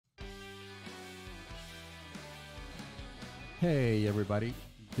Hey, everybody.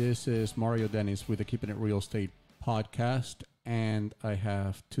 This is Mario Deniz with the Keepin Real Estate podcast. And I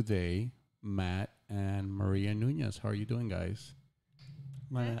have today Matt and Maria Nunez. How are you doing, guys?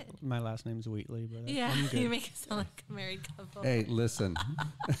 My last name's Wheatley, but yeah, I'm good. You make it sound like a married couple. Hey, listen.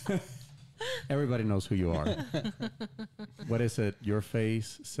 Everybody knows who you are. What is it? Your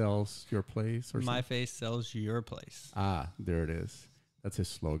face sells your place? Or My something? face sells your place. Ah, there it is. That's his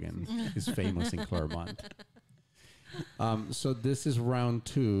slogan. He's famous in Claremont. So this is round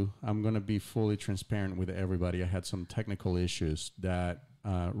 2. I'm going to be fully transparent with everybody. I had some technical issues that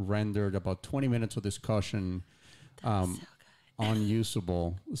rendered about 20 minutes of discussion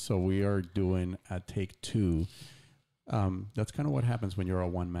unusable. So we are doing a take 2. That's kind of what happens when you're a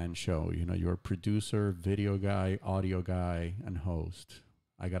one-man show. You know, you're a producer, video guy, audio guy, and host.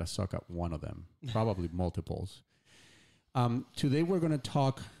 I got to suck up one of them, probably multiples. Today we're going to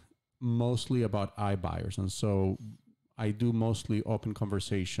talk mostly about iBuyers. And so I do mostly open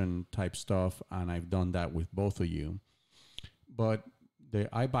conversation type stuff, and I've done that with both of you. But the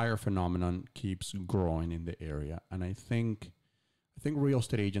iBuyer phenomenon keeps growing in the area. And I think real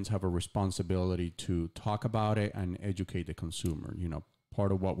estate agents have a responsibility to talk about it and educate the consumer. You know,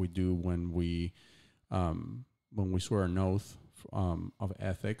 part of what we do when we swear an oath of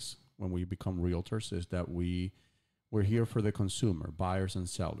ethics, when we become realtors, is that we're here for the consumer, buyers and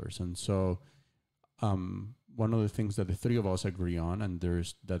sellers. And so one of the things that the three of us agree on, and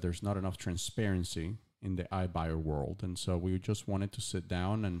there's not enough transparency in the iBuyer world. And so we just wanted to sit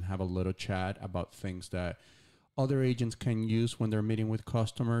down and have a little chat about things that other agents can use when they're meeting with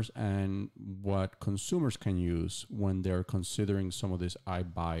customers and what consumers can use when they're considering some of these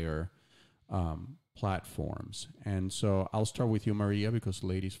iBuyer platforms. And so I'll start with you, Maria, because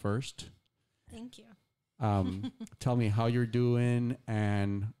ladies first. Thank you. Tell me how you're doing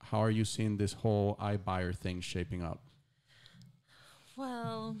and how are you seeing this whole iBuyer thing shaping up?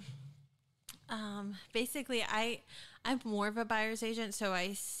 Well, basically, I'm more of a buyer's agent, so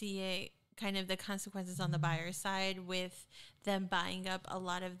I see kind of the consequences on the buyer side with them buying up a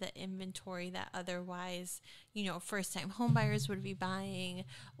lot of the inventory that otherwise, first-time home buyers would be buying,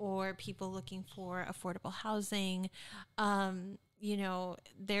 or people looking for affordable housing.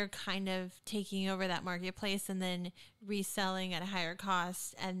 They're kind of taking over that marketplace and then reselling at a higher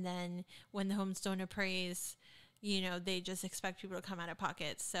cost. And then when the homes don't appraise, they just expect people to come out of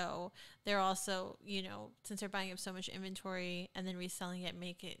pocket. So they're also, since they're buying up so much inventory and then reselling it,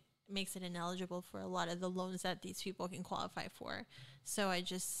 makes it ineligible for a lot of the loans that these people can qualify for. So I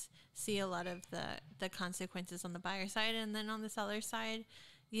just see a lot of the consequences on the buyer side. And then on the seller side,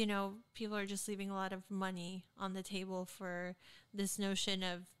 people are just leaving a lot of money on the table for this notion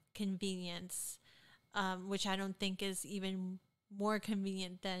of convenience, which I don't think is even more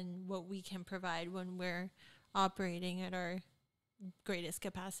convenient than what we can provide when we're operating at our greatest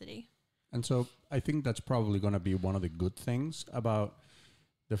capacity. And so I think that's probably going to be one of the good things about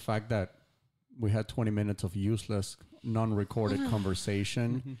the fact that we had 20 minutes of useless, non-recorded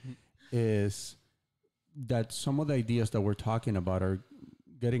conversation is that some of the ideas that we're talking about are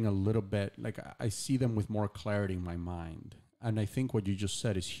getting a little bit, like I see them with more clarity in my mind. And I think what you just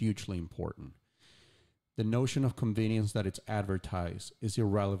said is hugely important. The notion of convenience that it's advertised is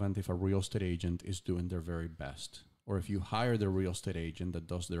irrelevant if a real estate agent is doing their very best, or if you hire the real estate agent that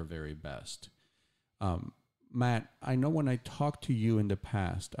does their very best. Matt, I know when I talked to you in the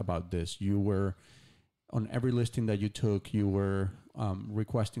past about this, you were on every listing that you took, you were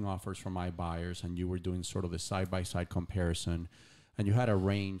requesting offers from iBuyers, and you were doing sort of a side-by-side comparison. And you had a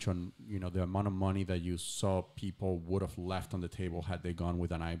range on, the amount of money that you saw people would have left on the table had they gone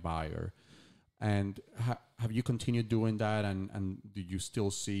with an iBuyer. And have you continued doing that? And do you still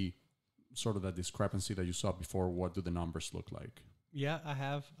see sort of that discrepancy that you saw before? What do the numbers look like? Yeah, I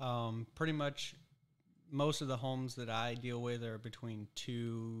have. Pretty much most of the homes that I deal with are between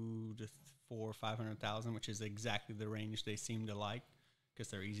 2 to 4 or 500,000, which is exactly the range they seem to like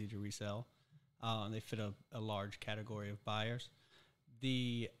because they're easy to resell. And they fit a large category of buyers.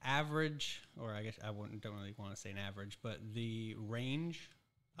 The average, or I guess don't really want to say an average, but the range,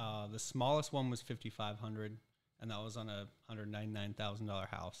 the smallest one was $5,500, and that was on a $199,000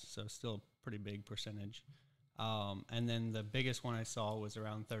 house, so still a pretty big percentage. And then the biggest one I saw was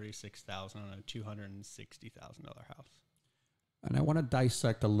around $36,000 on a $260,000 house. And I want to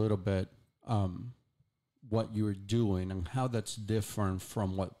dissect a little bit what you're doing and how that's different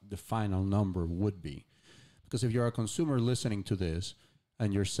from what the final number would be. Because if you're a consumer listening to this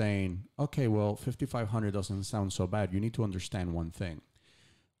and you're saying, okay, well, $5,500 doesn't sound so bad, you need to understand one thing.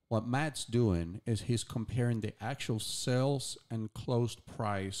 What Matt's doing is he's comparing the actual sales and closed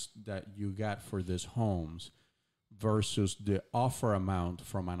price that you got for these homes versus the offer amount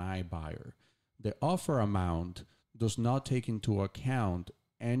from an iBuyer. The offer amount does not take into account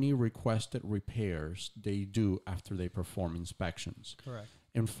any requested repairs they do after they perform inspections. Correct.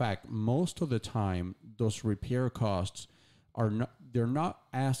 In fact, most of the time, those repair costs are not, they're not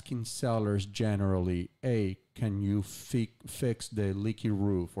asking sellers generally, hey, can you fix the leaky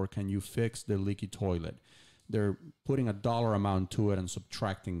roof or can you fix the leaky toilet? They're putting a dollar amount to it and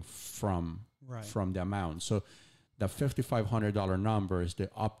subtracting from the amount. So the $5,500 number is the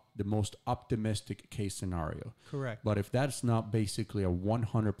most optimistic case scenario. Correct. But if that's not basically a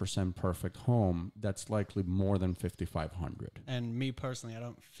 100% perfect home, that's likely more than $5,500. And me personally, I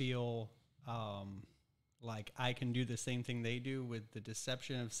don't feel like I can do the same thing they do with the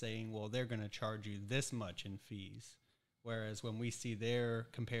deception of saying, well, they're going to charge you this much in fees. Whereas when we see their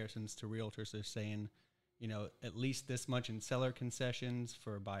comparisons to realtors, they're saying, you know, at least this much in seller concessions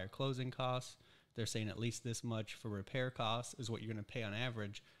for buyer closing costs. They're saying at least this much for repair costs is what you're going to pay on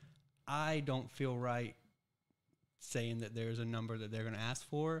average. I don't feel right saying that there's a number that they're going to ask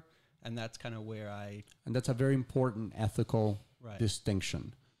for. And that's kind of where And that's a very important ethical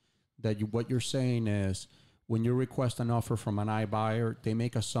distinction. That what you're saying is when you request an offer from an iBuyer, they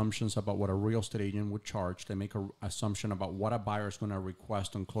make assumptions about what a real estate agent would charge. They make an assumption about what a buyer is going to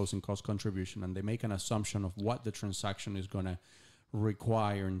request on closing cost contribution. And they make an assumption of what the transaction is going to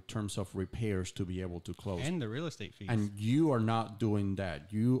require in terms of repairs to be able to close. And the real estate fees. And you are not doing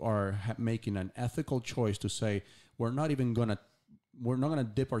that. You are making an ethical choice to say, we're not going to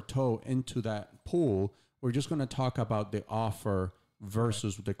dip our toe into that pool. We're just going to talk about the offer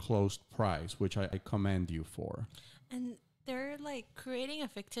versus the closed price, which I commend you for. And they're like creating a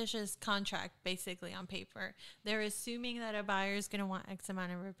fictitious contract basically on paper. They're assuming that a buyer is going to want X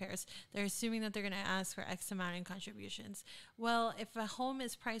amount of repairs. They're assuming that they're going to ask for X amount in contributions. Well, if a home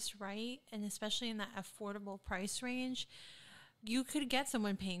is priced right, and especially in that affordable price range, you could get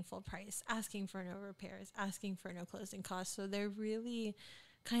someone paying full price, asking for no repairs, asking for no closing costs. So they're really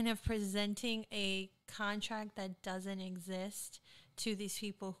kind of presenting a contract that doesn't exist to these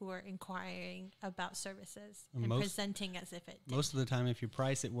people who are inquiring about services and presenting as if it did. Most of the time, if you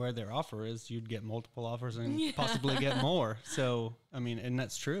price it where their offer is, you'd get multiple offers and possibly get more. So, I mean, and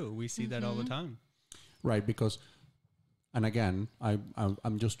that's true. We see that all the time. Right, because, and again,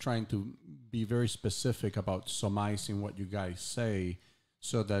 I'm just trying to be very specific about surmising what you guys say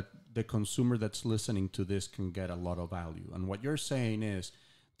so that the consumer that's listening to this can get a lot of value. And what you're saying is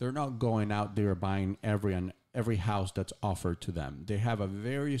they're not going out there buying every house that's offered to them. They have a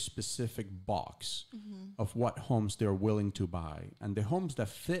very specific box of what homes they're willing to buy. And the homes that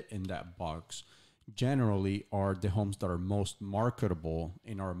fit in that box generally are the homes that are most marketable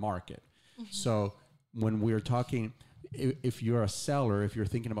in our market. So when we're talking, if you're a seller, if you're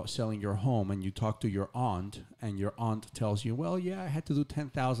thinking about selling your home and you talk to your aunt and your aunt tells you, well, yeah, I had to do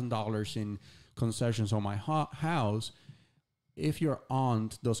 $10,000 in concessions on my house. If your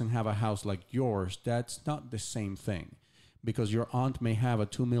aunt doesn't have a house like yours, that's not the same thing, because your aunt may have a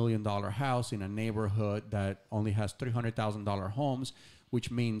 $2 million house in a neighborhood that only has $300,000 homes,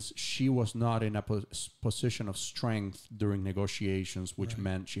 which means she was not in a position of strength during negotiations, which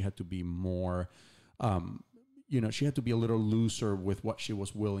meant she had to be more, she had to be a little looser with what she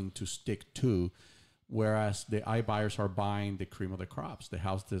was willing to stick to. Whereas the iBuyers are buying the cream of the crops, the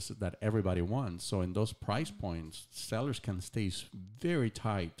houses that everybody wants. So in those price points, sellers can stay very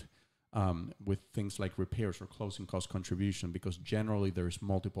tight with things like repairs or closing cost contribution, because generally there's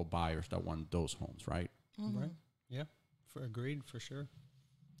multiple buyers that want those homes, right? Right. Yeah. Agreed, for sure.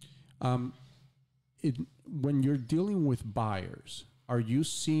 When you're dealing with buyers, are you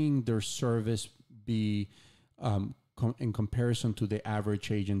seeing their service be in comparison to the average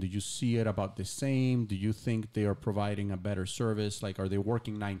agent? Do you see it about the same? Do you think they are providing a better service? Like, are they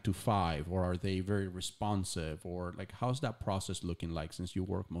working 9 to 5, or are they very responsive, or like, how's that process looking like since you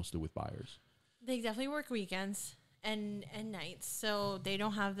work mostly with buyers? They definitely work weekends and nights. So they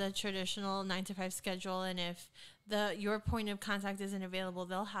don't have the traditional 9 to 5 schedule. And if your point of contact isn't available,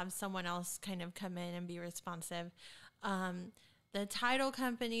 they'll have someone else kind of come in and be responsive. The title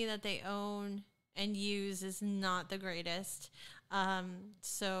company that they own and use is not the greatest.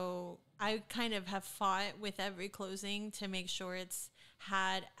 So I kind of have fought with every closing to make sure it's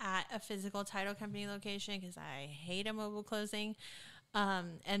had at a physical title company location, because I hate a mobile closing.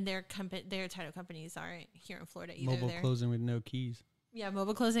 And their title companies aren't here in Florida either. Mobile closing with no keys. Yeah,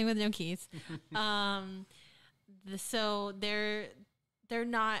 mobile closing with no keys. So they're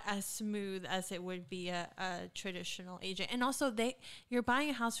not as smooth as it would be a traditional agent. And also you're buying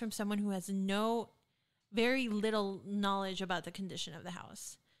a house from someone who has very little knowledge about the condition of the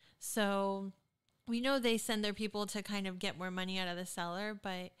house. So we know they send their people to kind of get more money out of the seller,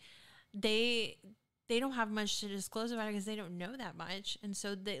 but they don't have much to disclose about it because they don't know that much. And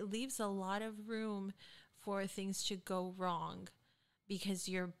so that leaves a lot of room for things to go wrong because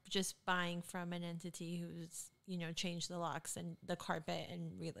you're just buying from an entity who's, changed the locks and the carpet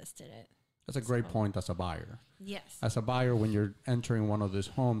and relisted it. That's a great point as a buyer. Yes. As a buyer, when you're entering one of these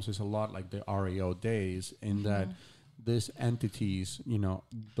homes, it's a lot like the REO days in that these entities,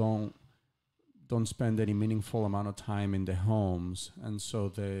 don't spend any meaningful amount of time in the homes. And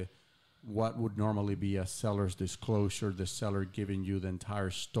so what would normally be a seller's disclosure, the seller giving you the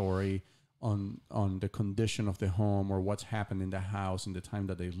entire story on the condition of the home or what's happened in the house in the time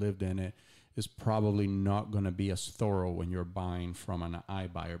that they lived in it, is probably not going to be as thorough when you're buying from an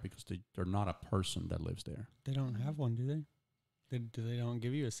iBuyer because they're not a person that lives there. They don't have one, do they? They don't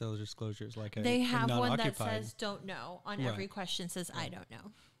give you a seller's disclosure. It's like they have one that says "don't know" on every question. Says "I don't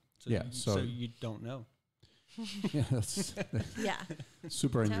know." So you don't know. Yeah, that's Yeah.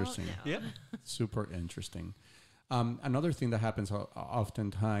 super interesting. Yeah, super interesting. Another thing that happens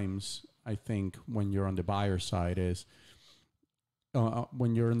oftentimes, I think, when you're on the buyer side is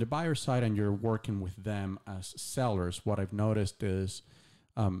when you're on the buyer side and you're working with them as sellers, what I've noticed is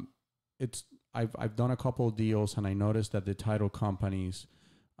I've done a couple of deals and I noticed that the title companies,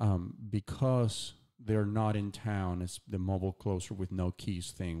 because they're not in town, it's the mobile closer with no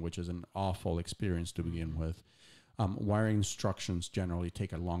keys thing, which is an awful experience to begin with. Wiring instructions generally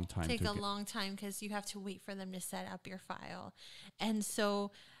take a long time. Long time because you have to wait for them to set up your file. And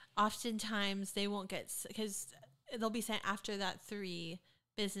so oftentimes they won't get, because they'll be sent after that 3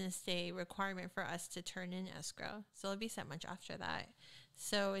 business day requirement for us to turn in escrow. So it'll be sent much after that.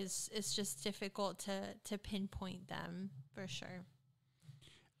 So it's just difficult to pinpoint them for sure.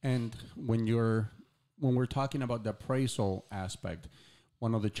 And when we're talking about the appraisal aspect,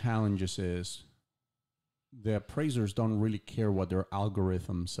 one of the challenges is the appraisers don't really care what their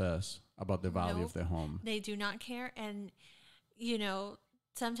algorithm says about the value of the home. They do not care. And,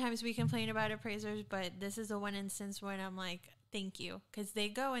 sometimes we complain about appraisers, but this is the one instance when I'm like, thank you. Because they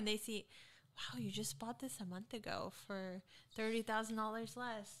go and they see, wow, you just bought this a month ago for $30,000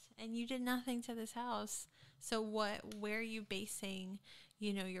 less and you did nothing to this house. So where are you basing,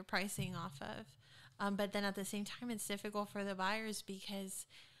 your pricing off of? But then at the same time, it's difficult for the buyers because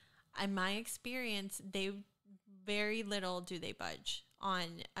in my experience, very little do they budge on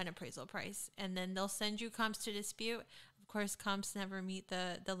an appraisal price. And then they'll send you comps to dispute. Of course, comps never meet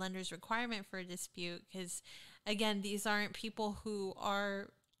the lender's requirement for a dispute because, again, these aren't people who are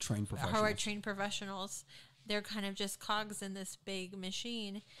trained professionals. They're kind of just cogs in this big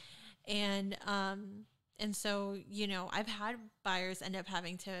machine. And so, I've had buyers end up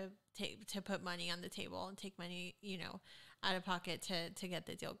having to put money on the table and take money, out of pocket to get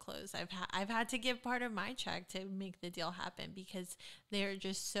the deal closed. I've had to give part of my check to make the deal happen because they're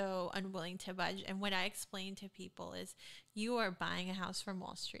just so unwilling to budge. And what I explain to people is you are buying a house from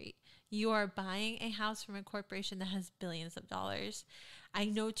Wall Street. You are buying a house from a corporation that has billions of dollars. I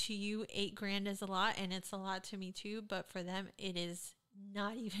know to you, $8,000 is a lot, and it's a lot to me too, but for them, it is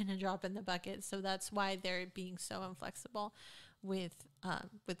not even a drop in the bucket. So that's why they're being so inflexible with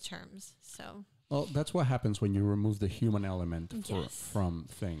terms. So. Well, that's what happens when you remove the human element from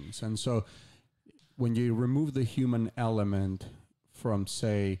things. And so when you remove the human element from,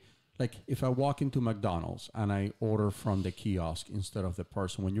 say, like if I walk into McDonald's and I order from the kiosk instead of the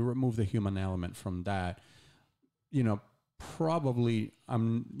person, when you remove the human element from that, probably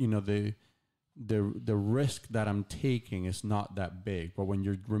the risk that I'm taking is not that big. But when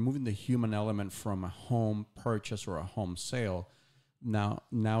you're removing the human element from a home purchase or a home sale, now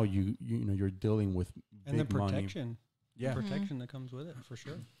you're dealing with and big the protection, money. Yeah, protection that comes with it for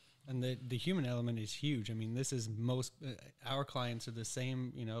sure. And the human element is huge. I mean, this is our clients are the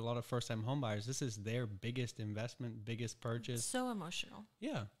same. A lot of first time home buyers. This is their biggest investment, biggest purchase. So emotional.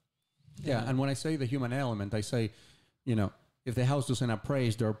 Yeah. And when I say the human element, I say, if the house doesn't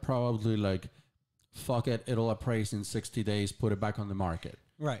appraise, they're probably like, fuck it, it'll appraise in 60 days. Put it back on the market.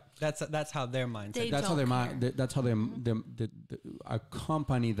 Right. That's how their mindset. That's how their mind. That's how a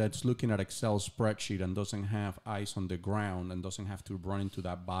company that's looking at Excel spreadsheet and doesn't have eyes on the ground and doesn't have to run into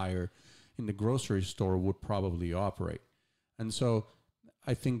that buyer in the grocery store would probably operate. And so,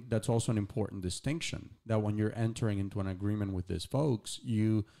 I think that's also an important distinction that when you're entering into an agreement with these folks,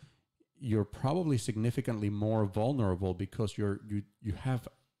 you're probably significantly more vulnerable because you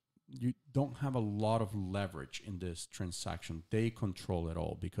don't have a lot of leverage in this transaction. They control it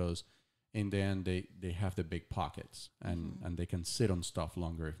all because in the end, they have the big pockets and they can sit on stuff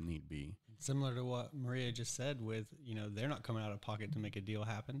longer if need be. Similar to what Maria just said with, they're not coming out of pocket to make a deal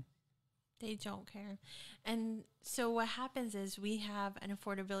happen. They don't care. And so what happens is we have an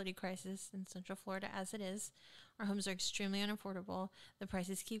affordability crisis in Central Florida as it is. Our homes are extremely unaffordable. The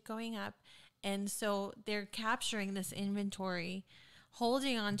prices keep going up. And so they're capturing this inventory,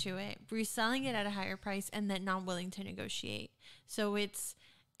 holding on to it, reselling it at a higher price, and then not willing to negotiate. So it's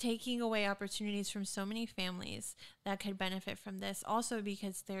taking away opportunities from so many families that could benefit from this. Also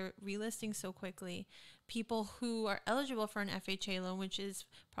because they're relisting so quickly. People who are eligible for an FHA loan, which is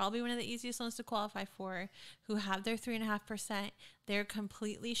probably one of the easiest loans to qualify for, who have their 3.5%, they're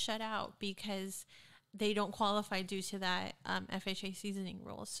completely shut out because they don't qualify due to that FHA seasoning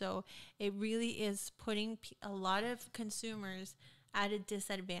rule. So it really is putting a lot of consumers at a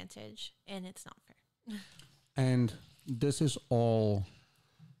disadvantage, and it's not fair. And this is all,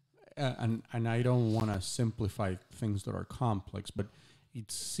 and I don't want to simplify things that are complex, but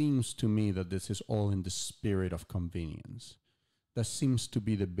it seems to me that this is all in the spirit of convenience. That seems to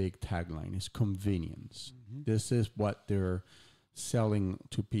be the big tagline, is convenience. Mm-hmm. This is what they're selling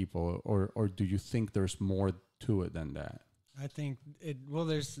to people, or do you think there's more to it than that? I think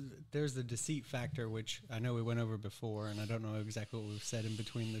there's the deceit factor, which I know we went over before, and I don't know exactly what we've said in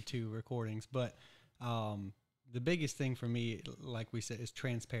between the two recordings, but the biggest thing for me, like we said, is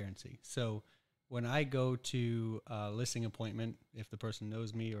transparency. So when I go to a listing appointment, if the person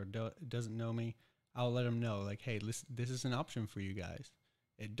knows me or doesn't know me, I'll let them know, like, hey, listen, this is an option for you guys.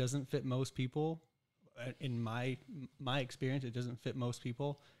 It doesn't fit most people. In my experience, it doesn't fit most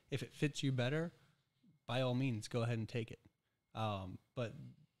people. If it fits you better, by all means, go ahead and take it. But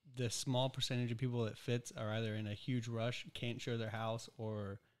the small percentage of people that fits are either in a huge rush, can't show their house,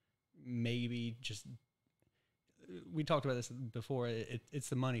 or maybe just, we talked about this before, it's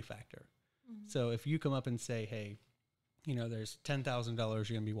the money factor. Mm-hmm. So if you come up and say, hey, there's $10,000 you're going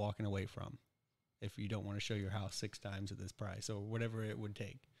to be walking away from if you don't want to show your house 6 times at this price or whatever it would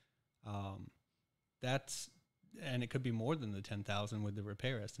take. And it could be more than the 10,000 with the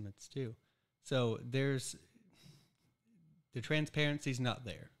repair estimates too. So the transparency's not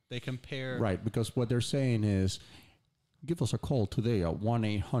there. They compare. Right. Because what they're saying is, give us a call today at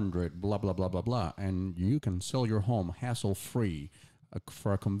 1-800 blah, blah, blah, blah, blah. And you can sell your home hassle-free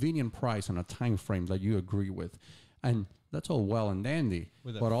for a convenient price and a time frame that you agree with. And that's all well and dandy.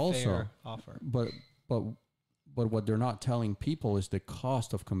 With a but fair also offer. But what they're not telling people is the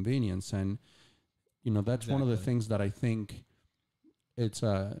cost of convenience. And, that's one of the things that I think it's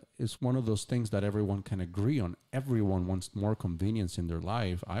one of those things that everyone can agree on. Everyone wants more convenience in their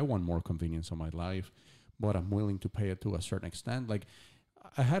life. I want more convenience in my life, but I'm willing to pay it to a certain extent. Like,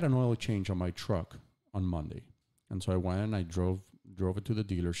 I had an oil change on my truck on Monday. And so I went and I drove it to the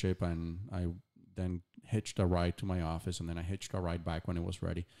dealership, and I then hitched a ride to my office, and then I hitched a ride back when it was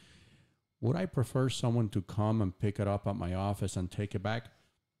ready. Would I prefer someone to come and pick it up at my office and take it back?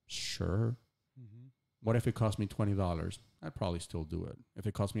 Sure. Mm-hmm. What if it cost me $20? I'd probably still do it. If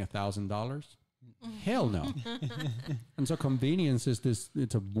it cost me $1,000, hell no. And so convenience is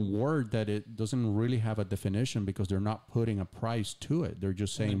it's a word that it doesn't really have a definition, because they're not putting a price to it. They're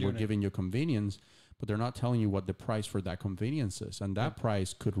just saying we're giving you convenience, but they're not telling you what the price for that convenience is. And that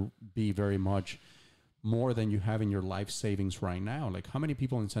price could be very much more than you have in your life savings right now. Like, how many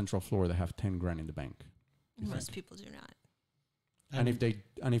people in Central Florida have 10 grand in the bank? Most people do not. And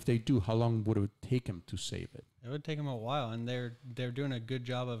if they do, how long would it take them to save it? It would take them a while, and they're doing a good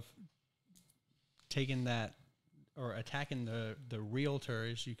job of taking that, or attacking the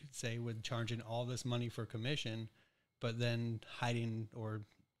realtors, you could say, with charging all this money for commission, but then hiding, or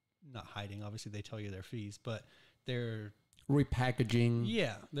not hiding, obviously they tell you their fees, but they're repackaging.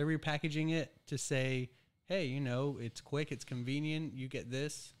 Yeah, they're repackaging it to say, hey, it's quick, it's convenient, you get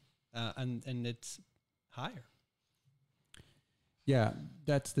this, and it's higher. Yeah,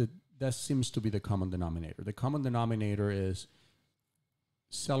 that seems to be the common denominator. The common denominator is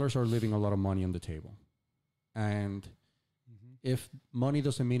sellers are leaving a lot of money on the table. And if money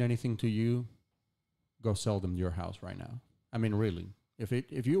doesn't mean anything to you, go sell them your house right now. I mean, really.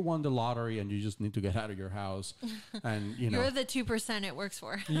 If you won the lottery and you just need to get out of your house, and you're the 2% it works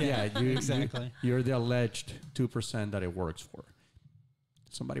for. Yeah, exactly. You're the alleged 2% that it works for.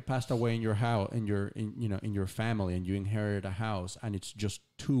 Somebody passed away in your house, in your family, and you inherited a house, and it's just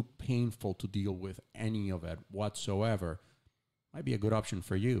too painful to deal with any of it whatsoever. Might be a good option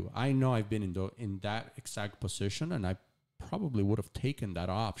for you. I know I've been in that exact position, and I probably would have taken that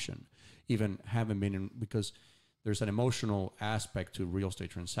option, even haven't been in, because there's an emotional aspect to real estate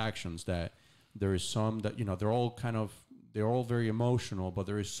transactions, that there is some that, they're all very emotional, but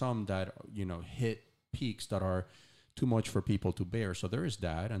there is some that, hit peaks that are too much for people to bear. So there is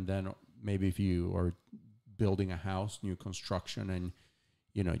that. And then maybe if you are building a house, new construction, and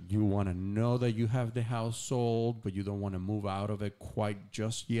You know, you want to know that you have the house sold, but you don't want to move out of it quite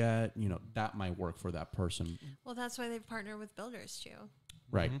just yet. You know, that might work for that person. Well, that's why they've partnered with builders too.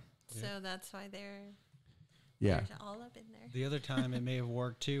 Right. So that's why they're all up in there. The other time it may have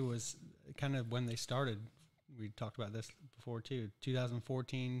worked too was kind of when they started. We talked about this before too.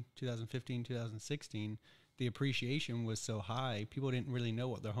 2014, 2015, 2016, the appreciation was so high, people didn't really know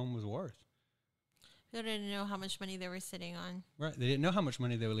what their home was worth. They didn't know how much money they were sitting on. Right. They didn't know how much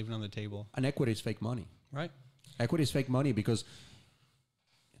money they were leaving on the table. And equity is fake money. Right. Equity is fake money because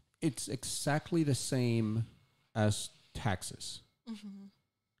it's exactly the same as taxes. Mm-hmm.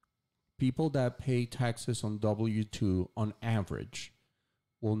 People that pay taxes on W-2 on average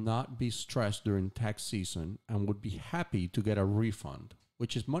will not be stressed during tax season and would be happy to get a refund,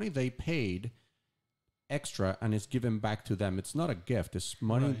 which is money they paid extra and it's given back to them. It's not a gift. It's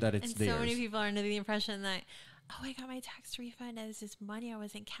money that it's theirs. So many people are under the impression that, oh, I got my tax refund and it's this money I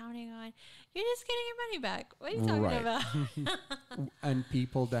wasn't counting on. You're just getting your money back. What are you talking about? And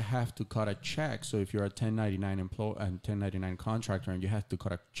people that have to cut a check. So if you're a 1099 employee and 1099 contractor and you have to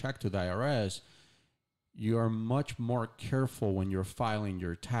cut a check to the IRS, you're much more careful when you're filing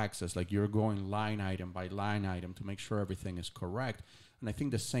your taxes. Like you're going line item by line item to make sure everything is correct. And I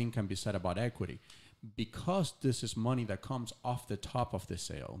think the same can be said about equity. Because this is money that comes off the top of the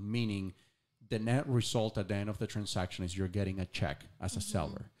sale, meaning the net result at the end of the transaction is you're getting a check as a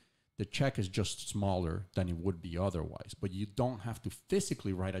seller. The check is just smaller than it would be otherwise, but you don't have to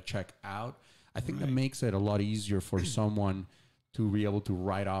physically write a check out. I think that makes it a lot easier for someone to be able to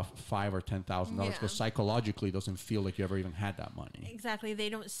write off $5,000 or $10,000 because psychologically it doesn't feel like you ever even had that money. Exactly. They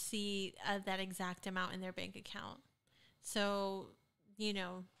don't see that exact amount in their bank account. So, you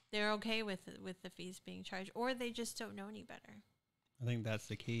know, they're okay with the fees being charged, or they just don't know any better. I think that's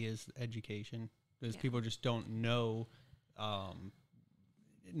the key is education, because people just don't know. I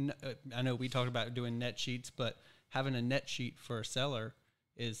know we talked about doing net sheets, but having a net sheet for a seller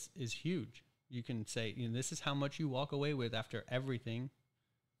is huge. You can say, you know, this is how much you walk away with after everything,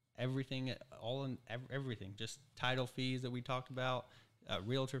 everything, just title fees that we talked about,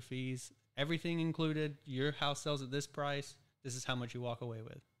 realtor fees, everything included. Your house sells at this price. This is how much you walk away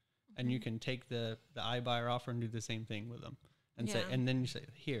with. And you can take the iBuyer offer and do the same thing with them and say, and then you say,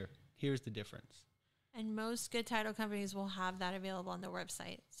 here's the difference. And most good title companies will have that available on their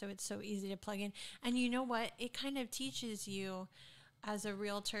website. So it's so easy to plug in. And you know what? It kind of teaches you as a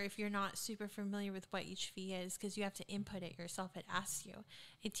realtor, if you're not super familiar with what each fee is, because you have to input it yourself, it asks you.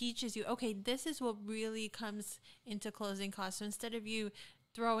 It teaches you, okay, this is what really comes into closing costs. So instead of you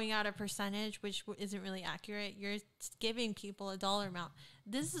throwing out a percentage, which isn't really accurate, you're giving people a dollar amount.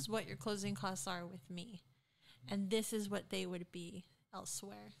 This is what your closing costs are with me. And this is what they would be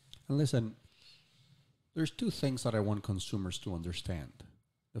elsewhere. And listen, there's two things that I want consumers to understand.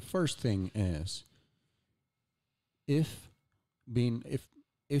 The first thing is, if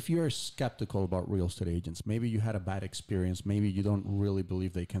you're skeptical about real estate agents, maybe you had a bad experience, maybe you don't really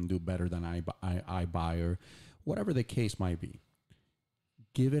believe they can do better than iBuyer, whatever the case might be,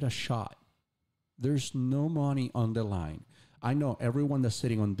 give it a shot. There's no money on the line. I know everyone that's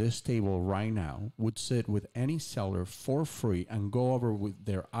sitting on this table right now would sit with any seller for free and go over with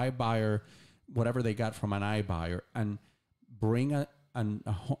their iBuyer, whatever they got from an iBuyer, and bring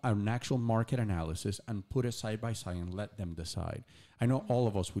an actual market analysis and put it side by side and let them decide. I know all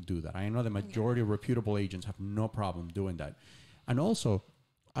of us would do that. I know the majority of reputable agents have no problem doing that. And also,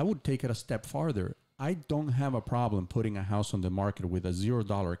 I would take it a step farther. I don't have a problem putting a house on the market with a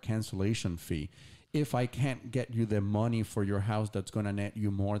 $0 cancellation fee if I can't get you the money for your house that's going to net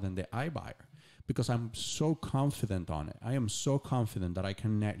you more than the iBuyer, because I'm so confident on it. I am so confident that I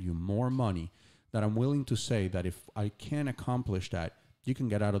can net you more money that I'm willing to say that if I can accomplish that, you can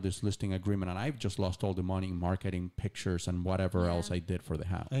get out of this listing agreement, and I've just lost all the money in marketing, pictures, and whatever else I did for the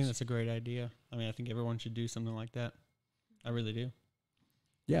house. I think that's a great idea. I mean, I think everyone should do something like that. I really do.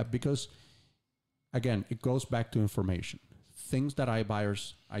 Yeah, because again, it goes back to information. Things that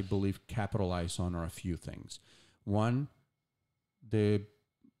iBuyers, I believe, capitalize on are a few things. One, the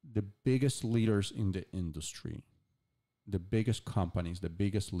biggest leaders in the industry, the biggest companies, the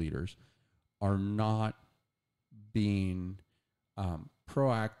biggest leaders are not being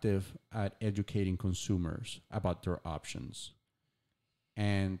proactive at educating consumers about their options.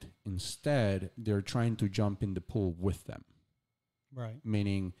 And instead, they're trying to jump in the pool with them. Right.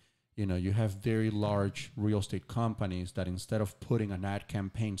 Meaning, you know, you have very large real estate companies that instead of putting an ad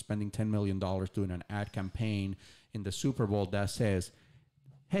campaign, spending $10 million doing an ad campaign in the Super Bowl that says,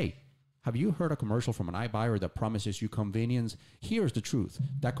 hey, Have you heard a commercial from an iBuyer that promises you convenience? Here's the truth.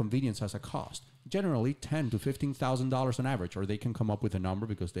 That convenience has a cost. Generally $10,000 to $15,000 on average, or they can come up with a number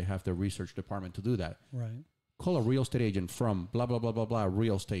because they have their research department to do that. Right. Call a real estate agent from blah, blah, blah, blah, blah,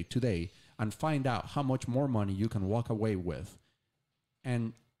 real estate today and find out how much more money you can walk away with.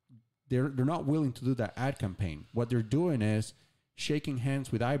 And they're not willing to do that ad campaign. What they're doing is shaking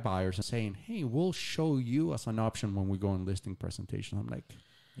hands with iBuyers and saying, hey, we'll show you as an option when we go on listing presentation. I'm like,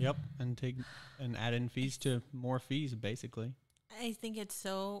 yep. And add in fees to more fees, basically. I think it's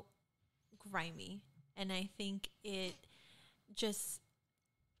so grimy. And I think it just,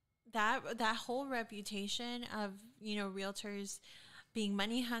 that whole reputation of, you know, realtors being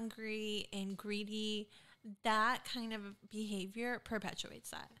money hungry and greedy, that kind of behavior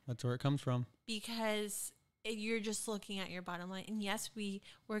perpetuates that. That's where it comes from. Because you're just looking at your bottom line. And yes, we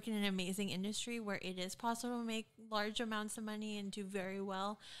work in an amazing industry where it is possible to make large amounts of money and do very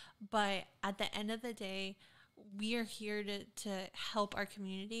well. But at the end of the day, we are here to help our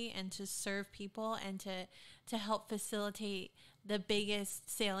community and to serve people and to help facilitate the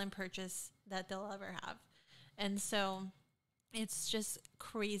biggest sale and purchase that they'll ever have. And so it's just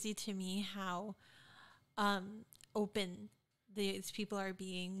crazy to me how open these people are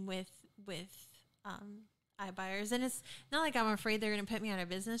being with iBuyers. And it's not like I'm afraid they're going to put me out of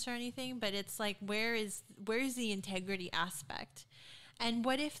business or anything, but it's like, where's the integrity aspect? And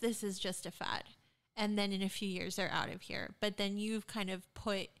what if this is just a fad? And then in a few years they're out of here. But then you've kind of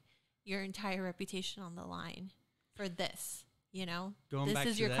put your entire reputation on the line for this, you know? This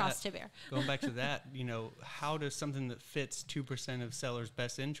is your cross to bear. Going back to that, you know, how does something that fits 2% of sellers'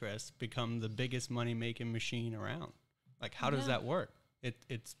 best interests become the biggest money-making machine around? Like, how does that work?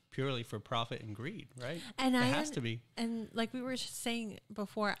 It's purely for profit and greed, right? And it has to be. And like we were saying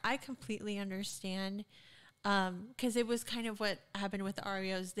before, I completely understand, because it was kind of what happened with the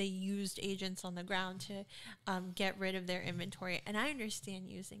REOs. They used agents on the ground to get rid of their inventory. And I understand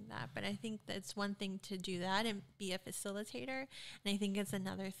using that, but I think that's one thing to do that and be a facilitator. And I think it's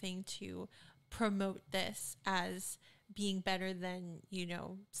another thing to promote this as being better than, you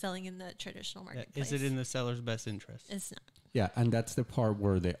know, selling in the traditional marketplace. Is it in the seller's best interest? It's not. yeah, and that's the part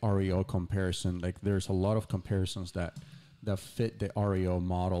where the REO comparison, like there's a lot of comparisons that fit the REO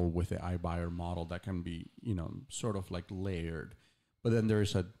model with the iBuyer model that can be, you know, sort of like layered. But then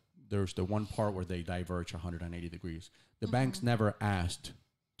there's the one part where they diverge 180 degrees. The banks never asked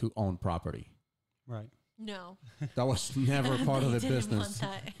to own property. Right. No. That was never part of the didn't business.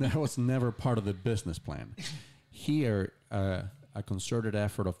 want That was never part of the business plan. Here, a concerted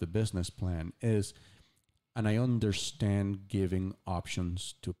effort of the business plan is, and I understand giving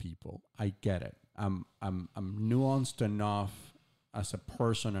options to people. I get it. I'm nuanced enough as a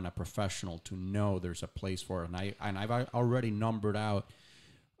person and a professional to know there's a place for it. And I've already numbered out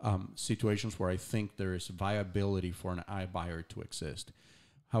situations where I think there is viability for an iBuyer to exist.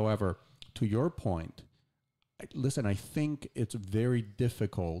 However, to your point, listen, I think it's very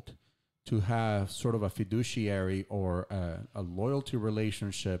difficult to have sort of a fiduciary or a loyalty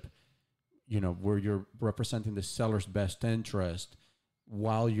relationship, you know, where you're representing the seller's best interest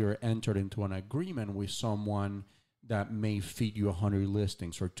while you're entered into an agreement with someone that may feed you 100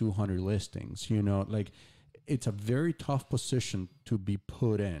 listings or 200 listings. You know, like it's a very tough position to be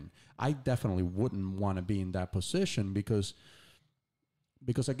put in. I definitely wouldn't want to be in that position because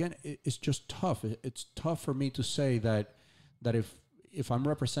again, it's just tough. It's tough for me to say that if I'm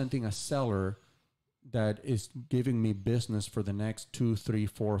representing a seller that is giving me business for the next 2, 3,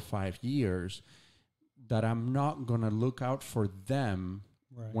 4, 5 years, that I'm not going to look out for them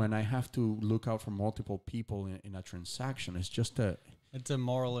when I have to look out for multiple people in a transaction. It's just it's a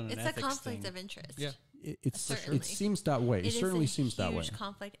moral and an ethics a conflict thing. of interest. Yeah. It seems that way. It certainly seems that way. Huge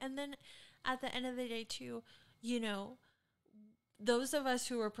conflict. And then at the end of the day too, you know, those of us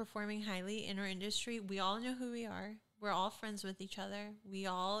who are performing highly in our industry, we all know who we are. We're all friends with each other. We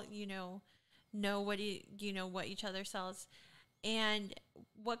all, you know what what each other sells. And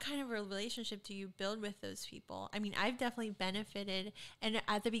what kind of a relationship do you build with those people? I mean, I've definitely benefited. And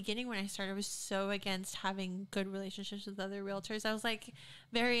at the beginning when I started, I was so against having good relationships with other realtors. I was like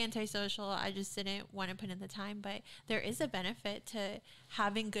very antisocial. I just didn't want to put in the time. But there is a benefit to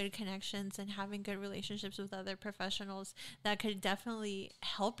having good connections and having good relationships with other professionals that could definitely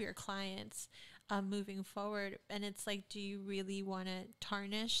help your clients moving forward. And it's like, do you really want to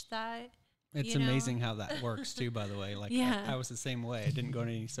tarnish that? It's amazing how that works too, by the way. Like I was the same way. I didn't go to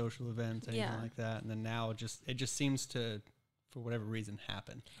any social events, anything like that. And then now it just seems to, for whatever reason,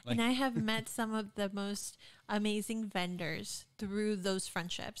 happen. Like, and I have met some of the most amazing vendors through those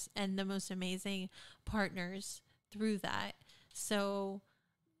friendships and the most amazing partners through that. So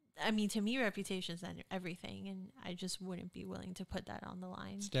I mean, to me, reputation's everything, and I just wouldn't be willing to put that on the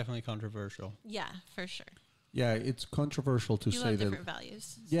line. It's definitely controversial. Yeah, for sure. Yeah, it's controversial to People say have that. different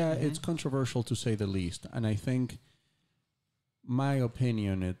values. Yeah, it's controversial to say the least, and I think, my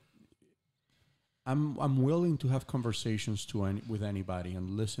opinion, I'm willing to have conversations with anybody and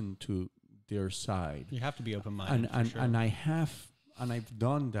listen to their side. You have to be open-minded. And I've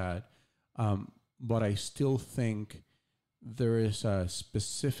done that, but I still think there is a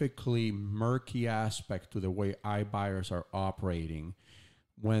specifically murky aspect to the way iBuyers are operating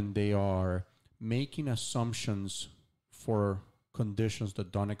when they are making assumptions for conditions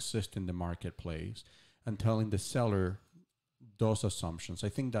that don't exist in the marketplace and telling the seller those assumptions. I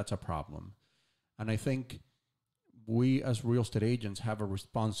think that's a problem. And I think we as real estate agents have a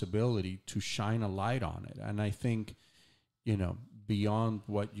responsibility to shine a light on it. And I think, beyond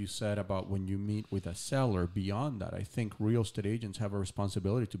what you said about when you meet with a seller, beyond that, I think real estate agents have a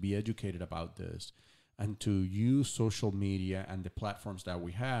responsibility to be educated about this and to use social media and the platforms that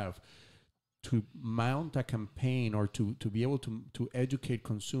we have to mount a campaign or to be able to educate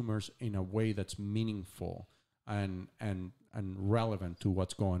consumers in a way that's meaningful and relevant to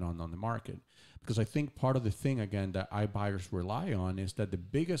what's going on the market. Because I think part of the thing, again, that iBuyers rely on is that the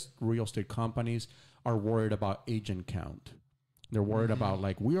biggest real estate companies are worried about agent count. They're worried about,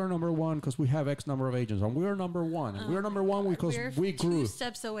 like, we are number one because we have X number of agents, and we're number one, and we're number one because we grew. 2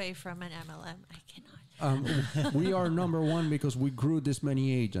 steps away from an MLM. I cannot. We are number one because we grew this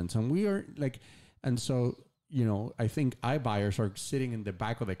many agents, and we are like, and so, I think iBuyers are sitting in the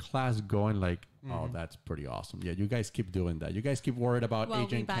back of the class going like, oh, that's pretty awesome. Yeah, you guys keep doing that. You guys keep worried about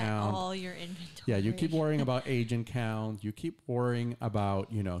agent we buy count. all your inventory. Yeah, you keep worrying about agent count. You keep worrying about,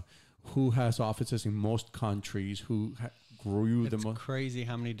 who has offices in most countries, who grew the most. It's crazy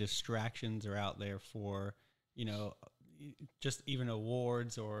how many distractions are out there for, just even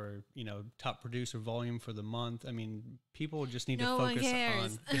awards or, top producer volume for the month. I mean, people just need to focus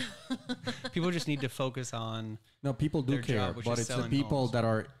on. People just need to focus on. No, people do care, job, but it's the people homes. that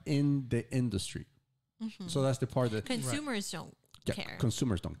are in the industry. Mm-hmm. So that's the part that consumers don't care.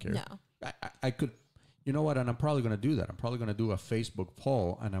 Consumers don't care. No, I could. You know what? And I'm probably going to do that. I'm probably going to do a Facebook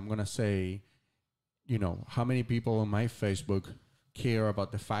poll, and I'm going to say, how many people on my Facebook care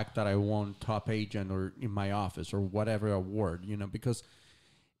about the fact that I won top agent or in my office or whatever award, because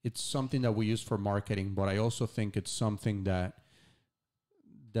it's something that we use for marketing, but I also think it's something that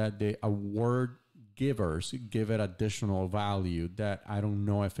the award givers give it additional value that I don't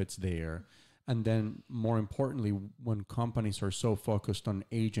know if it's there. And then more importantly, when companies are so focused on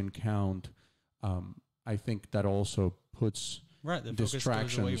agent count, I think that also puts the focus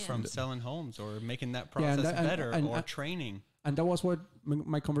goes away from selling homes or making that process better or training. And that was what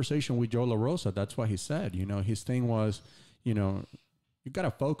my conversation with Joe LaRosa, that's what he said. His thing was, you got to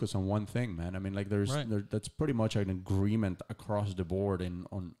focus on one thing, man. I mean, like that's pretty much an agreement across the board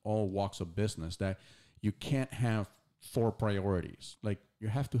on all walks of business that you can't have 4 priorities. Like you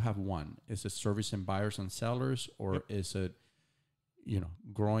have to have one. Is it servicing buyers and sellers, or is it,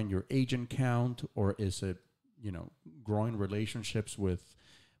 growing your agent count, or is it, growing relationships with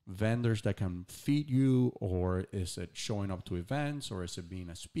vendors that can feed you, or is it showing up to events, or is it being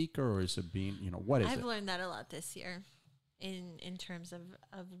a speaker, or is it being, what is it? I've learned that a lot this year in terms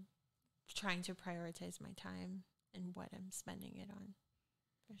of trying to prioritize my time and what I'm spending it on,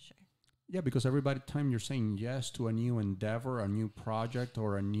 for sure. Yeah, because every time you're saying yes to a new endeavor, a new project,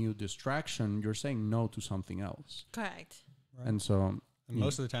 or a new distraction, you're saying no to something else. Correct. Right. And so, and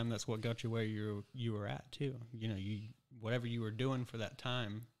most of the time, that's what got you where you were at too. Whatever you were doing for that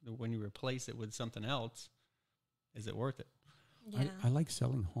time, when you replace it with something else, is it worth it? Yeah. I like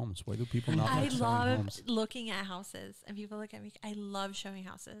selling homes. Why do people not like selling homes? I love looking at houses, and people look at me. I love showing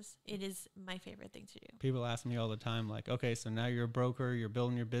houses. It is my favorite thing to do. People ask me all the time, like, okay, so now you're a broker, you're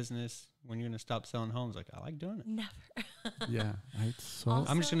building your business. When you're going to stop selling homes? Like, I like doing it. Never. Yeah.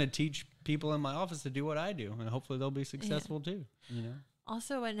 I'm just going to teach people in my office to do what I do, and hopefully they'll be successful too.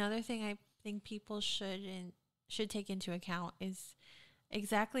 Also, another thing I think people should take into account is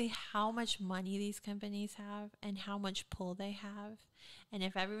exactly how much money these companies have and how much pull they have. And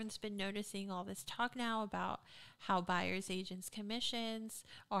if everyone's been noticing all this talk now about how buyers agents commissions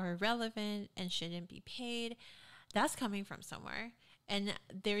are irrelevant and shouldn't be paid, that's coming from somewhere. And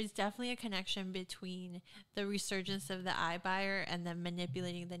there's definitely a connection between the resurgence of the iBuyer and them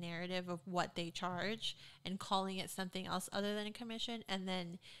manipulating the narrative of what they charge and calling it something else other than a commission, and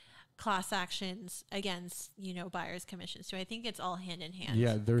then class actions against, buyers' commissions. So I think it's all hand in hand.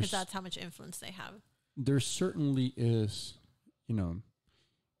 Yeah, because that's how much influence they have. There certainly is,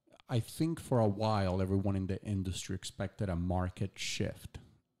 I think for a while, everyone in the industry expected a market shift.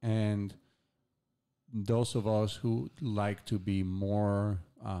 And those of us who like to be more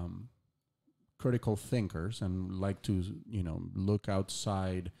critical thinkers and like to, look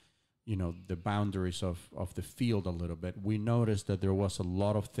outside, the boundaries of the field a little bit, we noticed that there was a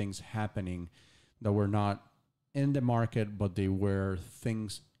lot of things happening that were not in the market, but they were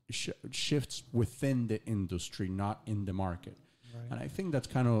things, shifts within the industry, not in the market. Right. And I think that's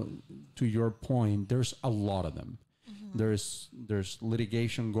kind of, to your point, there's a lot of them. Mm-hmm. There's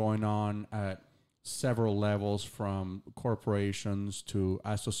litigation going on at several levels, from corporations to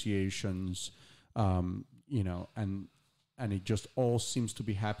associations, and it just all seems to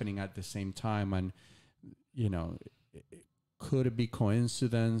be happening at the same time. And, could it be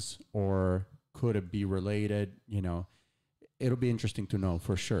coincidence or could it be related? It'll be interesting to know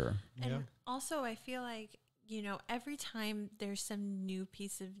for sure. And also, I feel like, every time there's some new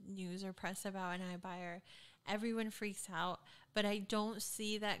piece of news or press about an iBuyer, everyone freaks out. But I don't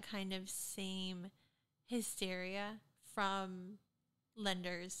see that kind of same hysteria from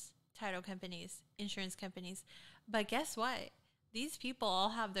lenders, title companies, insurance companies. But guess what? These people all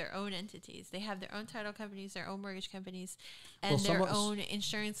have their own entities. They have their own title companies, their own mortgage companies, and their own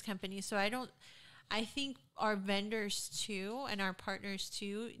insurance companies. So I think our vendors too and our partners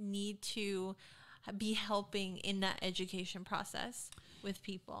too need to be helping in that education process with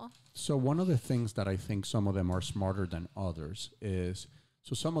people. So one of the things that I think some of them are smarter than others is,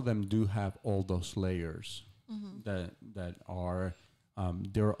 so some of them do have all those layers that are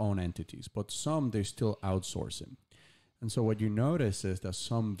their own entities, but some they still outsourcing. And so what you notice is that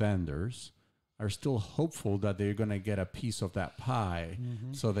some vendors are still hopeful that they're going to get a piece of that pie.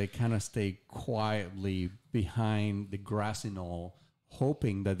 Mm-hmm. So they kind of stay quietly behind the grassy knoll,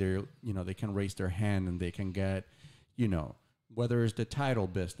 hoping that they can raise their hand and they can get, whether it's the title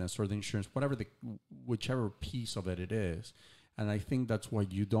business or the insurance, whichever piece of it is. And I think that's why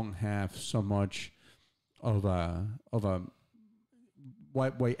you don't have so much of a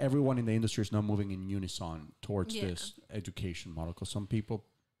why everyone in the industry is not moving in unison towards this education model, because some people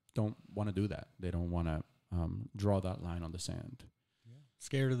don't want to do that. They don't want to draw that line on the sand. Yeah.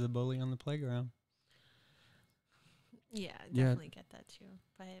 Scared of the bully on the playground. Yeah, definitely get that too.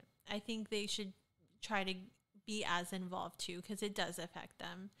 But I think they should try to be as involved too, because it does affect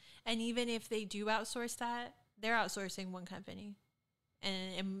them. And even if they do outsource that, they're outsourcing one company.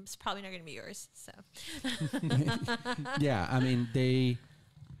 And it's probably not going to be yours. So, yeah, I mean,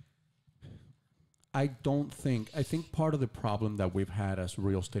 I think part of the problem that we've had as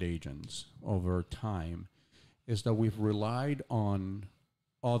real estate agents over time is that we've relied on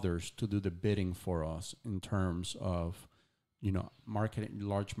others to do the bidding for us in terms of,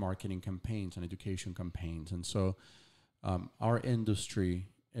 large marketing campaigns and education campaigns. And so our industry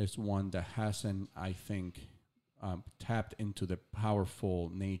is one that hasn't, I think, tapped into the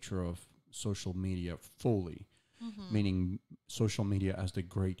powerful nature of social media fully, meaning social media as the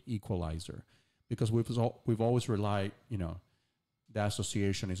great equalizer. Because we've always relied, the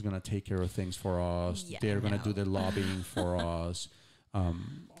association is going to take care of things for us. Yeah, they're going to do the lobbying for us.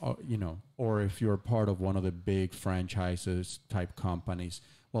 Or if you're part of one of the big franchises type companies,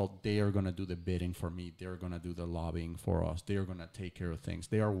 well, they are going to do the bidding for me. They're going to do the lobbying for us. They're going to take care of things.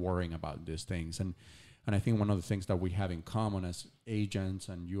 They are worrying about these things. And I think one of the things that we have in common as agents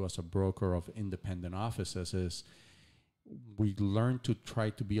and you as a broker of independent offices is we learn to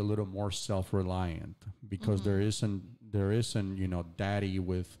try to be a little more self-reliant, because there isn't, daddy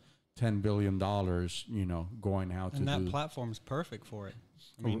with $10 billion, going out and that platform's perfect for it.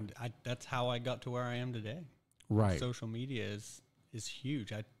 I mean, that's how I got to where I am today. Right. Social media is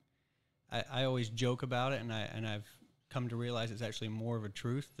huge. I always joke about it, and I've come to realize it's actually more of a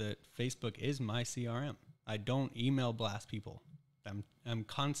truth that Facebook is my CRM. I don't email blast people. I'm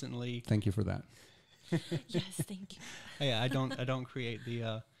constantly. Thank you for that. Yes, thank you. Yeah, I don't create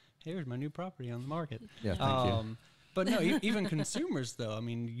the here's my new property on the market. Yeah, thank you. But no, even consumers though. I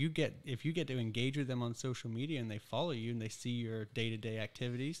mean, if you get to engage with them on social media and they follow you and they see your day-to-day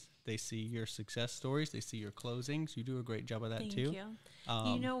activities, they see your success stories, they see your closings. You do a great job of that too. Thank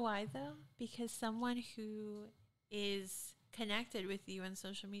you. You know why though? Because someone who is connected with you on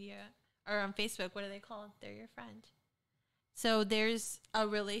social media or on Facebook, what do they call it? They're your friend. So there's a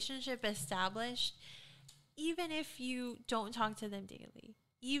relationship established, even if you don't talk to them daily.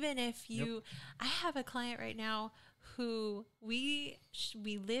 Even if you, I have a client right now who we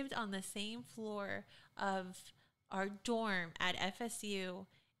lived on the same floor of our dorm at FSU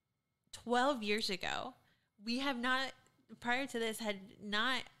 12 years ago. We have not, prior to this, had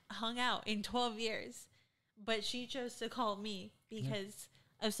not hung out in 12 years, but she chose to call me because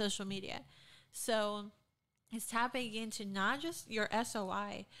of social media. So is tapping into not just your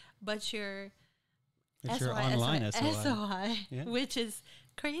SOI, but your It's your online SOI. SOI, Yeah. which is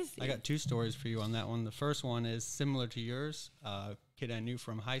crazy. I got two stories for you on that one. The first one is similar to yours. Kid I knew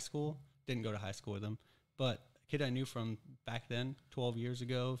from high school. Didn't go to high school with him, but a kid I knew from back then, 12 years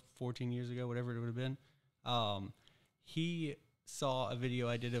ago, 14 years ago, whatever it would have been. He saw a video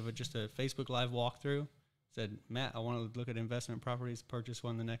I did of just a Facebook Live walkthrough. Said, Matt, I want to look at investment properties, purchase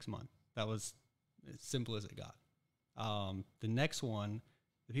one the next month. That was as simple as it got. The next one,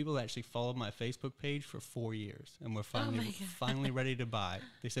 the people that actually followed my Facebook page for 4 years and were finally ready to buy.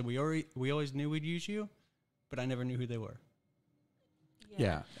 They said, we always knew we'd use you, but I never knew who they were.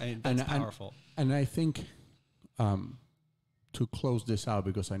 Yeah. And that's powerful. And I think to close this out,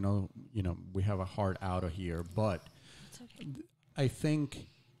 because I know, we have a hard out of here, but Okay. I think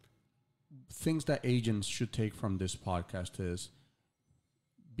things that agents should take from this podcast is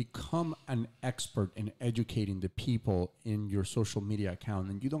become an expert in educating the people in your social media account.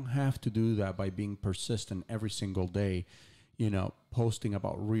 And you don't have to do that by being persistent every single day, posting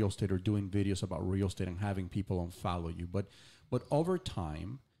about real estate or doing videos about real estate and having people unfollow you. But over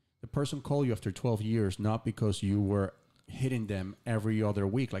time, the person called you after 12 years, not because you were hitting them every other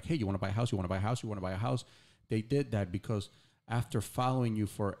week, like, hey, you want to buy a house? You want to buy a house? You want to buy a house? They did that because after following you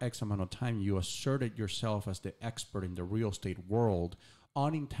for X amount of time, you asserted yourself as the expert in the real estate world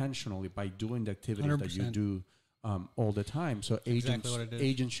unintentionally by doing the activities 100%. That you do all the time. So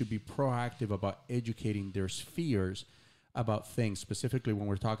agents should be proactive about educating their spheres about things, specifically when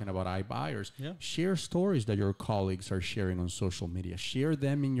we're talking about iBuyers. Yeah. Share stories that your colleagues are sharing on social media. Share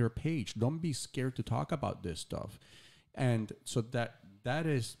them in your page. Don't be scared to talk about this stuff. And so that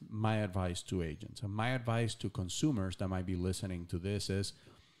is my advice to agents. And my advice to consumers that might be listening to this is,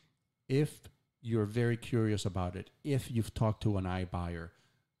 if you're very curious about it, if you've talked to an iBuyer,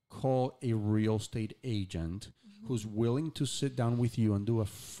 call a real estate agent who's willing to sit down with you and do a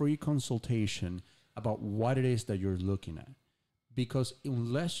free consultation about what it is that you're looking at. Because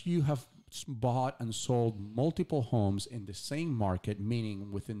unless you have bought and sold multiple homes in the same market, meaning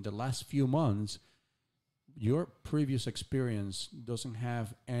within the last few months, your previous experience doesn't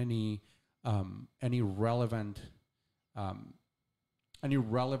have any relevant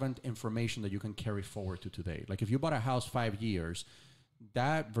information that you can carry forward to today. Like if you bought a house 5 years,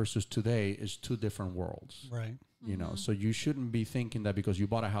 that versus today is two different worlds. Right. So you shouldn't be thinking that because you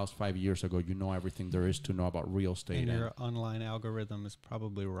bought a house 5 years ago, you know everything there is to know about real estate. And your online algorithm is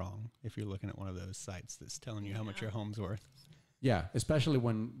probably wrong if you're looking at one of those sites that's telling you how much your home's worth. Yeah, especially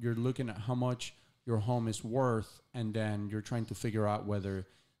when you're looking at how much your home is worth, and then you're trying to figure out whether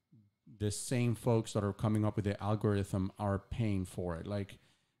the same folks that are coming up with the algorithm are paying for it. Like,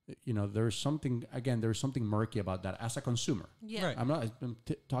 there's something murky about that as a consumer. Yeah. Right. I'm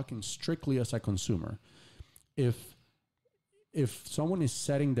talking strictly as a consumer. If someone is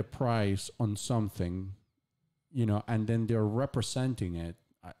setting the price on something, and then they're representing it,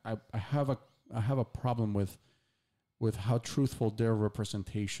 I have a problem with how truthful their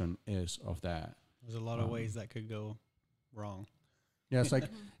representation is of that. There's a lot of ways that could go wrong. Yeah,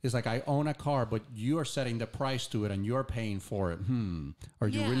 it's like I own a car, but you are setting the price to it and you're paying for it. Are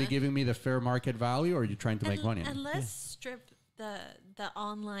you really giving me the fair market value, or are you trying to make money? And let's strip the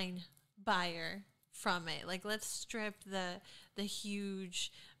online buyer from it. Like, let's strip the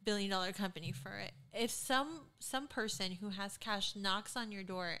huge billion-dollar company for it. If some person who has cash knocks on your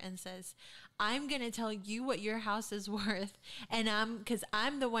door and says, I'm going to tell you what your house is worth, and because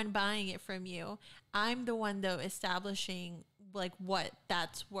I'm the one buying it from you, I'm the one though establishing like what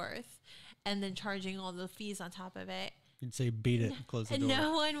that's worth, and then charging all the fees on top of it. You'd say beat it, close the door.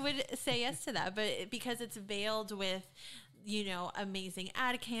 No one would say yes to that, but because it's veiled with, amazing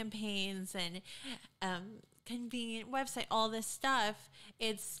ad campaigns and convenient website, all this stuff,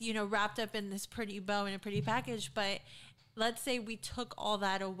 it's, wrapped up in this pretty bow and a pretty package. But let's say we took all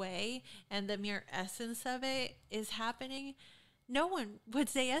that away and the mere essence of it is happening, no one would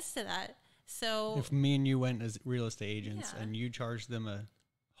say yes to that. So if me and you went as real estate agents and you charged them a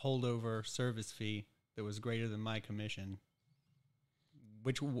holdover service fee that was greater than my commission,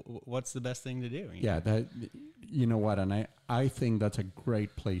 what's the best thing to do? You know what? And I think that's a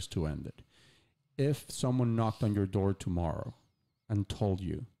great place to end it. If someone knocked on your door tomorrow and told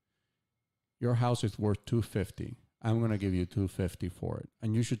you your house is worth $250, I'm going to give you $250 for it,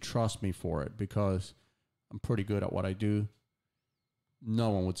 and you should trust me for it because I'm pretty good at what I do, no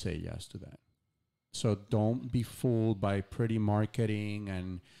one would say yes to that. So don't be fooled by pretty marketing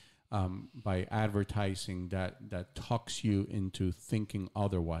and by advertising that talks you into thinking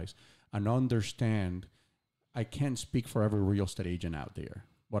otherwise. And understand, I can't speak for every real estate agent out there,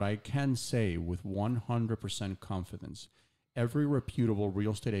 But I can say with 100% confidence, every reputable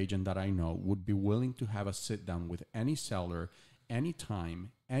real estate agent that I know would be willing to have a sit down with any seller,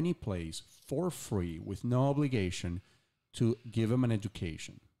 anytime, any place, for free, with no obligation, to give them an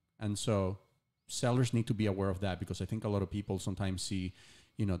education. And so sellers need to be aware of that, because I think a lot of people sometimes see,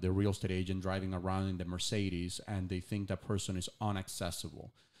 you know, the real estate agent driving around in the Mercedes and they think that person is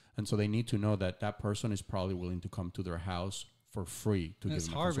inaccessible. And so they need to know that that person is probably willing to come to their house for free to give them a consultation.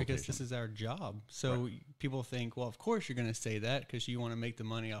 It's hard because this is our job. So people think, well, of course you're going to say that because you want to make the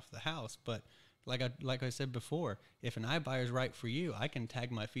money off the house. But like I said before, if an iBuyer is right for you, I can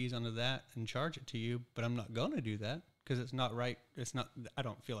tag my fees onto that and charge it to you, but I'm not going to do that because it's not right. It's not, I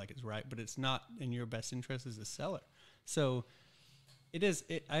don't feel like it's right, but it's not in your best interest as a seller. So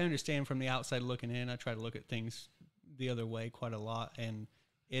I understand from the outside looking in. I try to look at things the other way quite a lot, and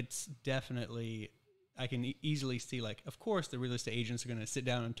it's definitely, I can easily see, like, of course the real estate agents are going to sit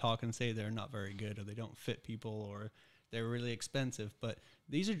down and talk and say they're not very good, or they don't fit people, or they're really expensive, but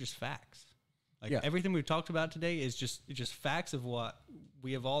these are just facts. Like everything we've talked about today is just facts of what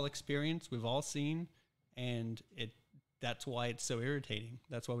we have all experienced, we've all seen, and that's why it's so irritating.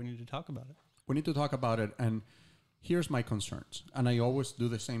 That's why we need to talk about it. We need to talk about it, and here's my concerns. And I always do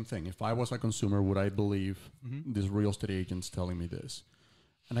the same thing. If I was a consumer, would I believe this real estate agent's telling me this?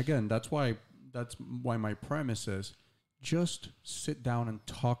 And again, that's why my premise is just sit down and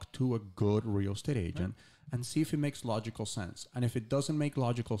talk to a good real estate agent and see if it makes logical sense. And if it doesn't make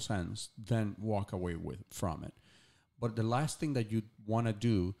logical sense, then walk away from it. But the last thing that you want to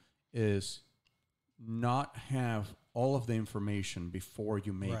do is not have all of the information before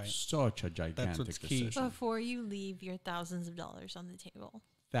you make such a gigantic decision. Before you leave your thousands of dollars on the table.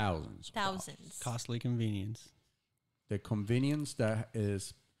 Thousands. Costly convenience. The convenience that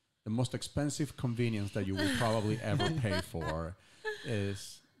is the most expensive convenience that you will probably ever pay for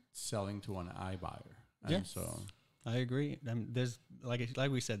is selling to an iBuyer. And so I agree. There's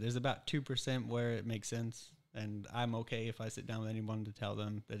like we said, there's about 2% where it makes sense, and I'm okay if I sit down with anyone to tell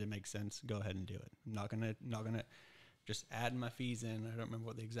them that it makes sense. Go ahead and do it. I'm not gonna just add my fees in. I don't remember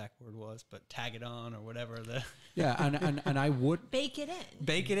what the exact word was, but tag it on or whatever. And I would bake it in.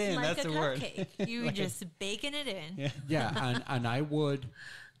 Bake it in. Like that's the cupcake. word. You just baking it in. And I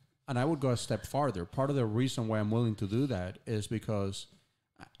would go a step farther. Part of the reason why I'm willing to do that is because,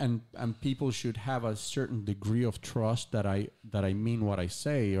 and people should have a certain degree of trust that I mean what I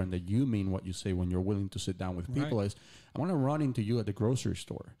say, and that you mean what you say when you're willing to sit down with people. Is I want to run into you at the grocery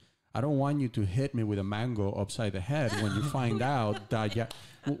store. I don't want you to hit me with a mango upside the head when you find out that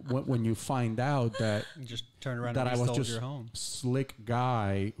when you find out that just turn around that and I was just your home. Slick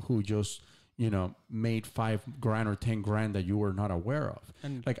guy who just made $5,000 or $10,000 that you were not aware of.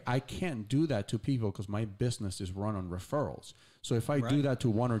 And like, I can't do that to people because my business is run on referrals. So if I do that to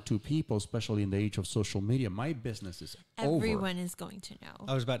one or two people, especially in the age of social media, my business is Everyone is going to know.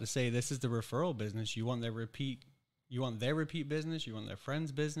 I was about to say, this is the referral business. You want their repeat business, you want their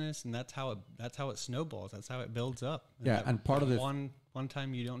friends' business, and that's how it snowballs. That's how it builds up. And part of the one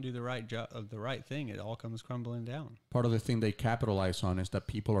time you don't do the right job of the right thing, it all comes crumbling down. Part of the thing they capitalize on is that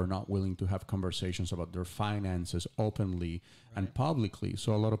people are not willing to have conversations about their finances openly and publicly.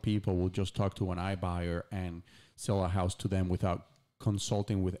 So a lot of people will just talk to an iBuyer and sell a house to them without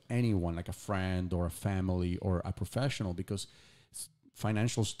consulting with anyone, like a friend or a family or a professional, because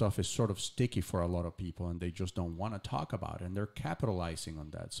financial stuff is sort of sticky for a lot of people and they just don't want to talk about it, and they're capitalizing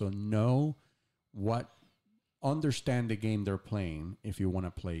on that. So understand the game they're playing if you want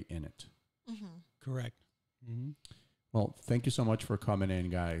to play in it. Correct. Well, thank you so much for coming in,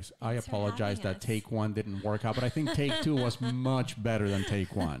 guys. I apologize that take one didn't work out, but I think take two was much better than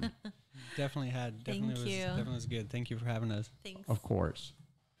take one. Definitely was good. Thank you for having us. Thanks. Of course.